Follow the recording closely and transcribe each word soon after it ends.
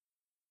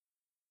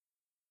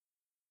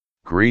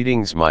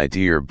Greetings, my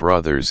dear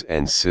brothers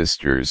and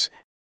sisters,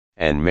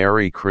 and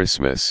Merry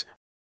Christmas.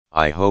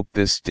 I hope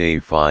this day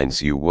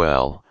finds you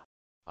well.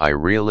 I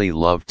really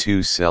love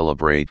to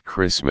celebrate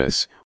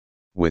Christmas,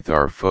 with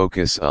our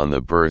focus on the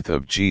birth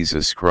of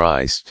Jesus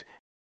Christ,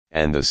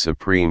 and the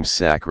supreme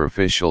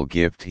sacrificial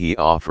gift he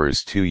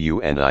offers to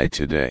you and I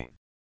today.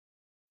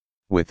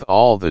 With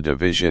all the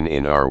division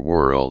in our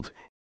world,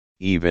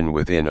 even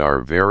within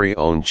our very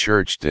own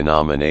church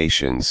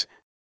denominations,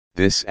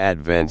 this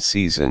Advent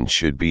season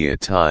should be a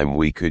time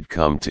we could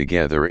come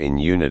together in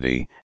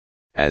unity,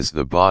 as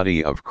the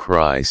body of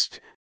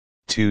Christ,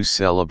 to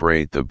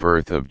celebrate the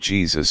birth of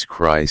Jesus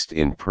Christ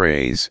in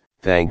praise,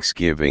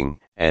 thanksgiving,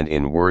 and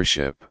in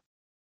worship.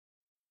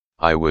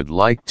 I would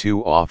like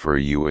to offer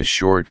you a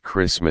short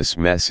Christmas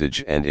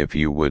message, and if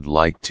you would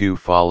like to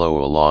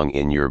follow along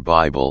in your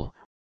Bible,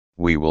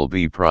 we will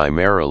be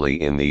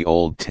primarily in the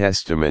Old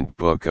Testament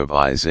book of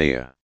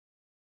Isaiah.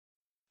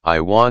 I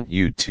want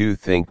you to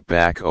think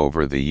back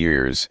over the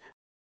years,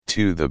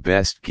 to the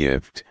best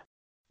gift,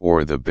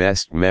 or the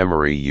best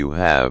memory you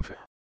have,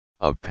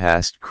 of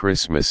past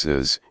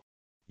Christmases.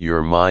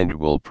 Your mind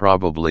will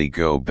probably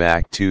go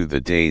back to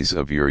the days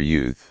of your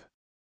youth.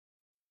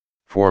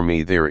 For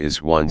me, there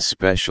is one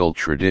special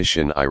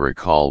tradition I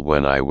recall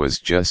when I was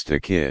just a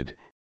kid.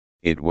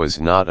 It was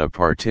not a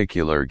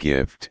particular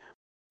gift,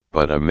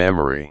 but a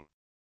memory.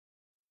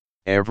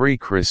 Every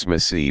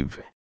Christmas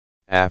Eve,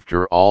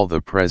 after all the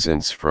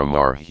presents from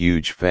our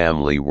huge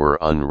family were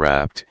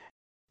unwrapped,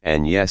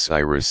 and yes, I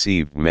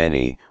received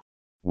many,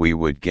 we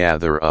would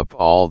gather up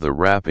all the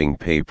wrapping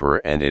paper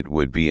and it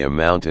would be a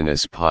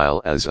mountainous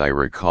pile. As I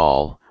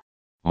recall,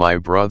 my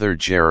brother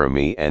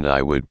Jeremy and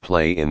I would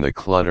play in the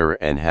clutter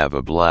and have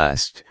a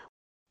blast,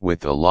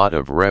 with a lot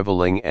of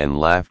reveling and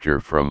laughter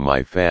from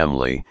my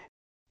family.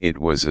 It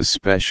was a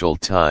special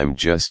time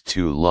just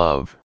to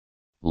love,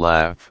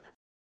 laugh,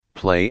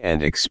 play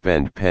and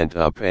expend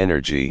pent-up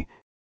energy.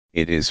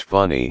 It is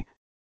funny,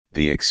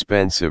 the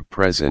expensive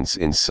presents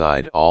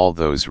inside all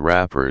those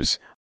wrappers,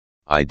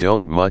 I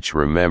don't much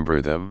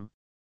remember them.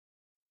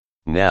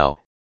 Now,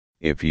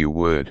 if you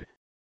would,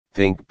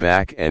 think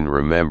back and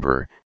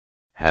remember,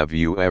 have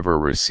you ever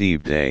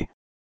received a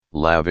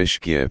lavish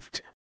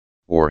gift,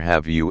 or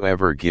have you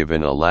ever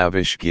given a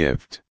lavish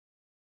gift?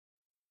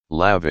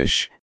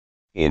 Lavish,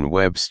 in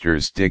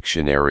Webster's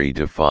dictionary,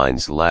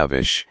 defines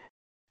lavish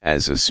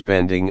as a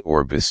spending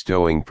or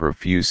bestowing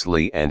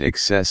profusely and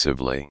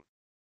excessively.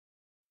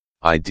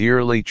 I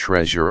dearly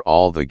treasure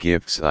all the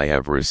gifts I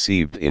have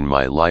received in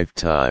my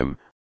lifetime.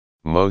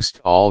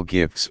 Most all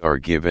gifts are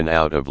given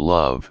out of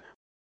love,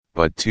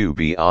 but to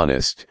be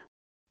honest,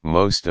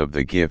 most of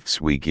the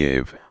gifts we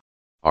give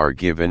are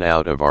given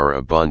out of our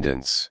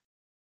abundance.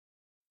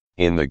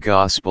 In the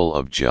Gospel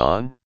of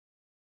John,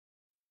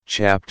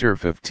 chapter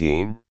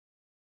 15,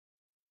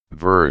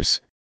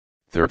 verse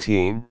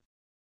 13,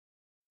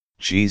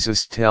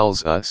 Jesus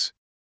tells us,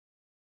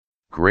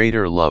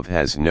 "Greater love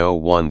has no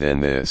one than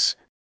this,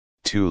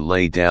 to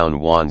lay down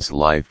one's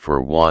life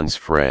for one's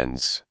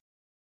friends."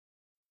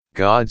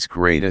 God's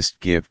greatest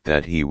gift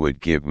that he would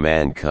give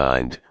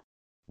mankind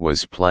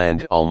was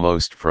planned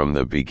almost from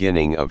the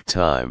beginning of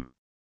time.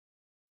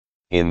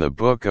 In the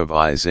book of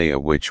Isaiah,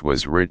 which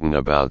was written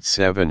about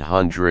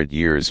 700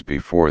 years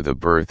before the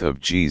birth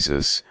of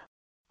Jesus,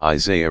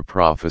 Isaiah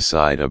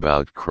prophesied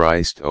about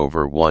Christ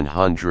over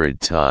 100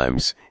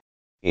 times.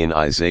 In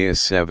Isaiah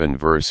 7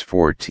 verse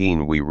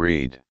 14 we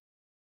read,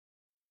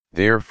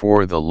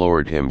 "Therefore the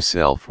Lord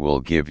himself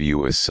will give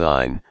you a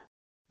sign,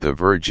 the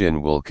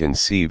virgin will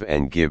conceive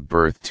and give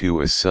birth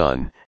to a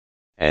son,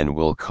 and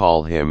will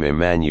call him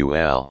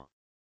Emmanuel."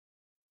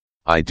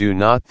 I do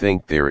not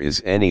think there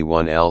is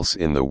anyone else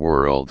in the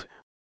world,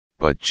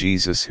 but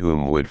Jesus,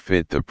 whom would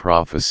fit the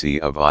prophecy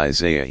of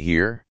Isaiah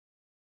here.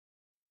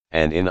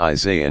 And in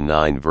Isaiah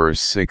 9 verse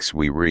 6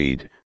 we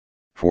read,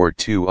 "For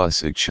to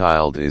us a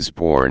child is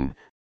born,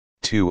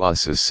 to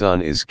us a son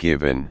is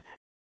given,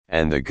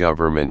 and the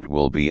government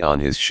will be on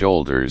his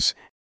shoulders,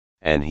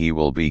 and he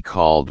will be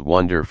called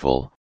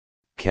Wonderful,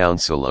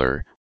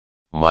 Counselor,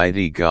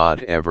 Mighty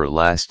God,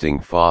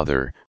 Everlasting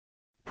Father,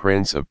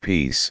 Prince of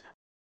Peace.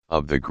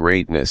 Of the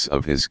greatness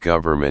of his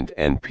government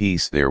and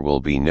peace there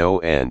will be no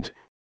end.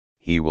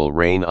 He will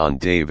reign on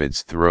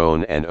David's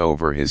throne and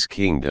over his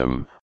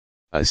kingdom,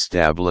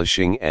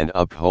 establishing and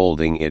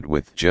upholding it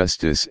with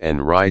justice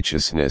and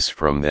righteousness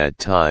from that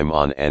time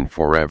on and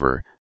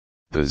forever.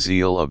 The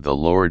zeal of the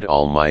Lord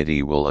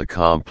Almighty will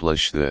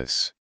accomplish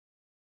this."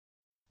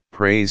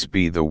 Praise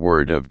be the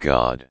word of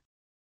God.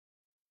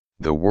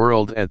 The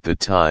world at the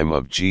time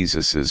of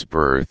Jesus'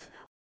 birth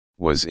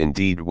was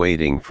indeed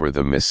waiting for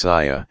the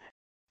Messiah,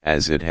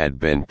 as it had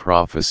been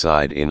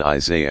prophesied in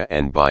Isaiah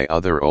and by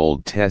other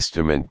Old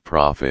Testament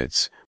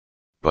prophets,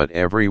 but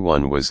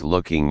everyone was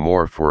looking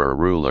more for a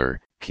ruler,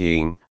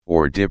 king,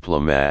 or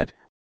diplomat,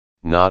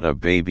 not a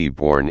baby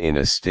born in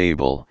a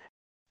stable,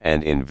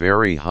 and in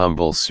very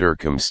humble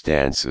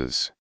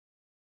circumstances.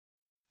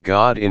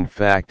 God in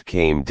fact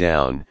came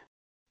down,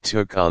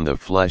 took on the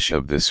flesh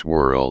of this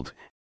world,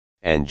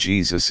 and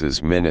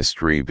Jesus's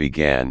ministry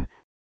began,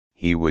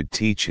 he would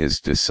teach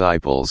his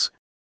disciples,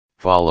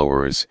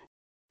 followers,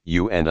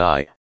 you and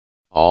I,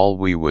 all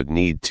we would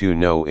need to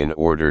know in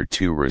order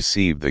to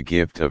receive the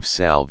gift of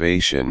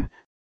salvation,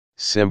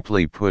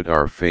 simply put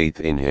our faith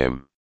in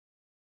him.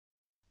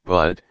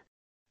 But,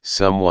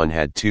 someone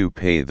had to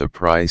pay the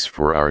price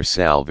for our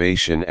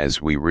salvation,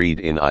 as we read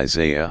in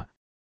Isaiah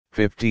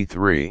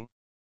 53.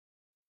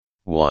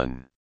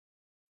 1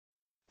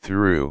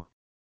 through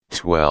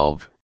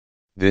 12.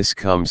 This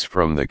comes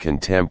from the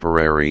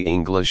Contemporary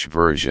English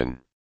Version.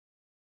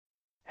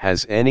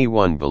 Has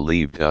anyone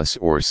believed us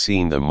or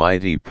seen the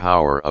mighty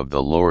power of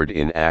the Lord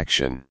in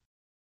action?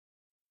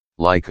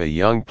 Like a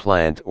young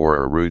plant or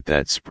a root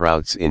that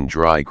sprouts in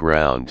dry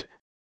ground,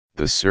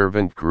 the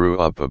servant grew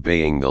up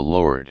obeying the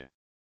Lord.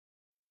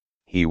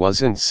 He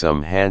wasn't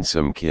some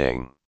handsome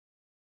king.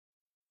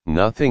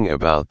 Nothing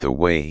about the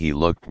way he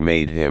looked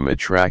made him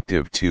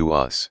attractive to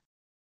us.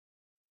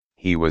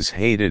 He was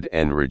hated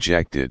and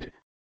rejected,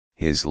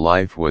 his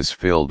life was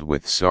filled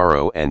with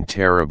sorrow and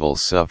terrible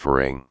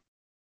suffering.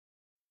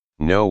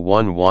 No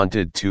one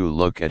wanted to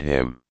look at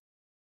him.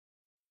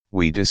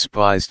 We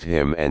despised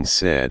him and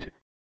said,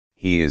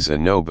 he is a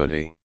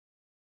nobody.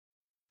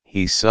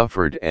 He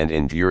suffered and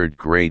endured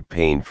great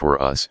pain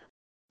for us,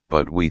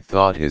 but we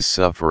thought his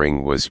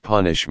suffering was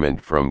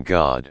punishment from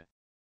God.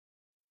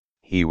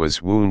 He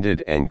was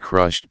wounded and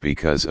crushed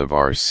because of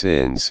our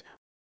sins.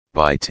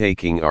 By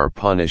taking our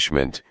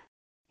punishment,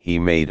 he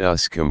made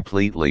us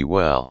completely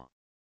well.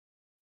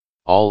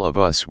 All of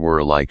us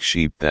were like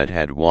sheep that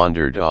had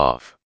wandered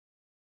off.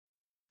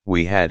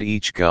 We had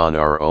each gone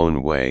our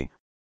own way,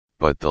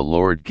 but the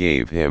Lord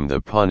gave him the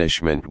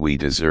punishment we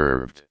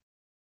deserved.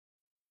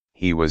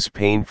 He was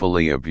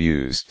painfully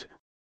abused,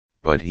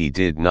 but he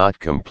did not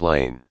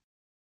complain.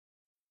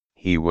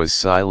 He was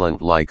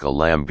silent like a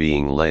lamb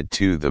being led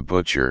to the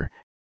butcher,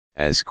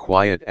 as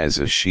quiet as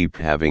a sheep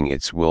having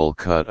its wool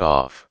cut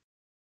off.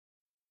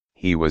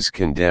 He was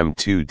condemned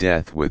to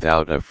death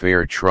without a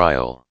fair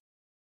trial.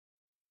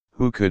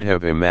 Who could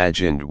have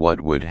imagined what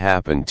would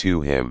happen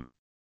to him?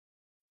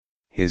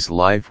 His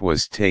life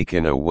was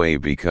taken away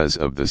because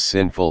of the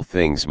sinful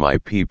things my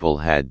people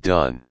had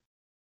done.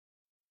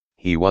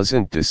 He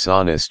wasn't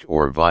dishonest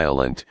or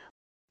violent,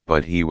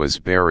 but he was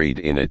buried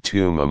in a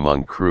tomb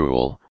among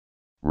cruel,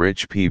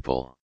 rich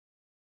people.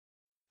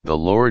 The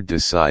Lord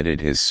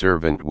decided his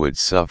servant would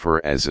suffer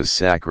as a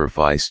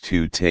sacrifice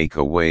to take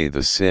away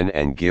the sin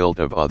and guilt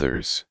of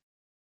others.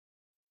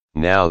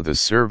 Now the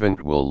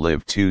servant will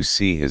live to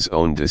see his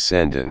own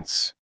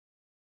descendants.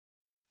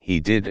 He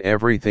did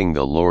everything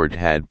the Lord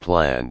had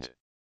planned.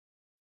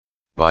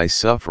 By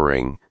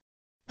suffering,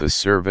 the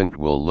servant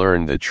will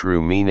learn the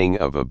true meaning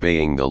of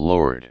obeying the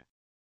Lord.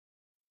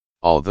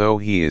 Although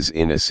he is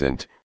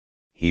innocent,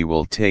 he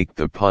will take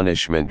the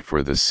punishment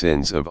for the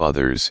sins of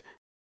others,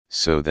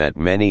 so that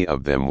many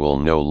of them will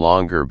no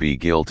longer be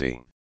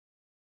guilty.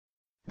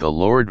 The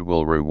Lord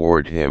will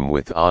reward him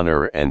with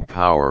honor and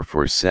power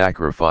for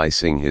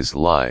sacrificing his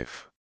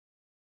life.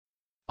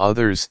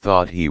 Others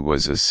thought he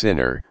was a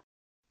sinner,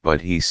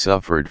 but he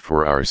suffered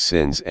for our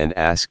sins and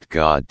asked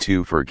God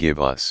to forgive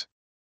us.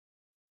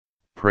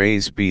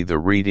 Praise be the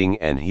reading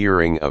and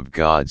hearing of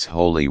God's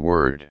holy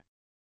word.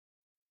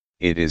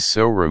 It is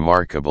so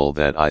remarkable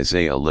that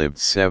Isaiah lived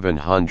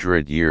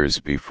 700 years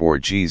before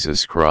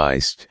Jesus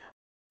Christ,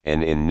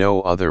 and in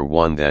no other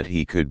one that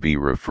he could be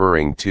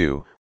referring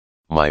to.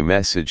 My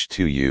message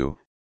to you,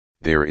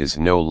 there is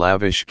no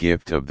lavish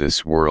gift of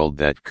this world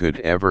that could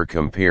ever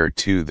compare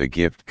to the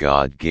gift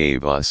God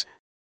gave us,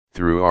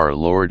 through our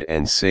Lord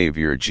and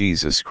Savior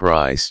Jesus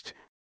Christ,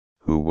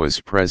 who was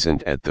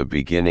present at the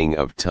beginning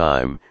of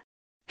time,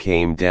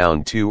 came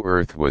down to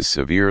earth, was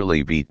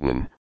severely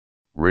beaten,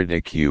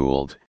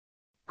 ridiculed,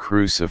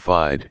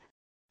 crucified.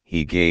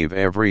 He gave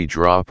every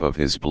drop of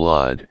his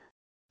blood,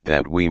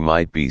 that we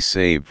might be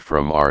saved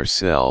from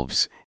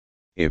ourselves,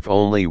 if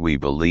only we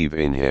believe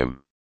in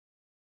him.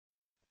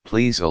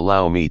 Please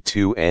allow me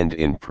to end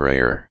in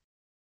prayer.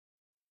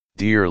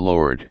 Dear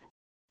Lord,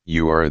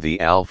 you are the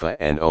Alpha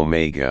and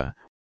Omega,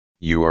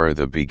 you are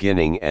the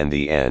beginning and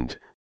the end.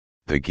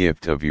 The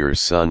gift of your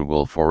Son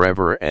will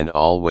forever and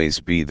always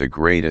be the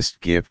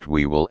greatest gift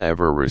we will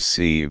ever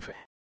receive,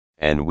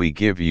 and we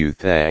give you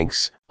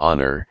thanks,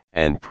 honor,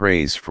 and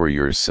praise for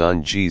your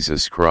Son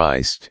Jesus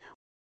Christ.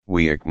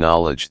 We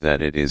acknowledge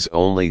that it is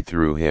only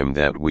through him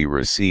that we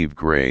receive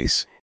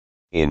grace,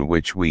 in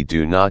which we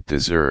do not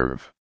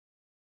deserve.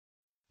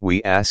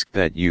 We ask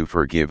that you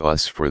forgive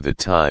us for the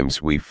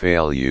times we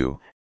fail you,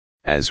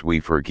 as we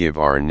forgive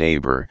our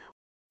neighbor.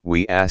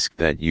 We ask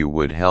that you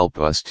would help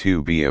us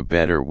to be a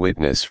better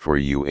witness for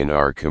you in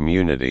our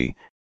community,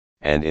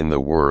 and in the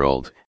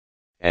world,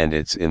 and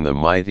it's in the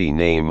mighty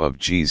name of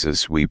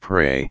Jesus we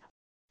pray.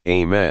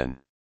 Amen.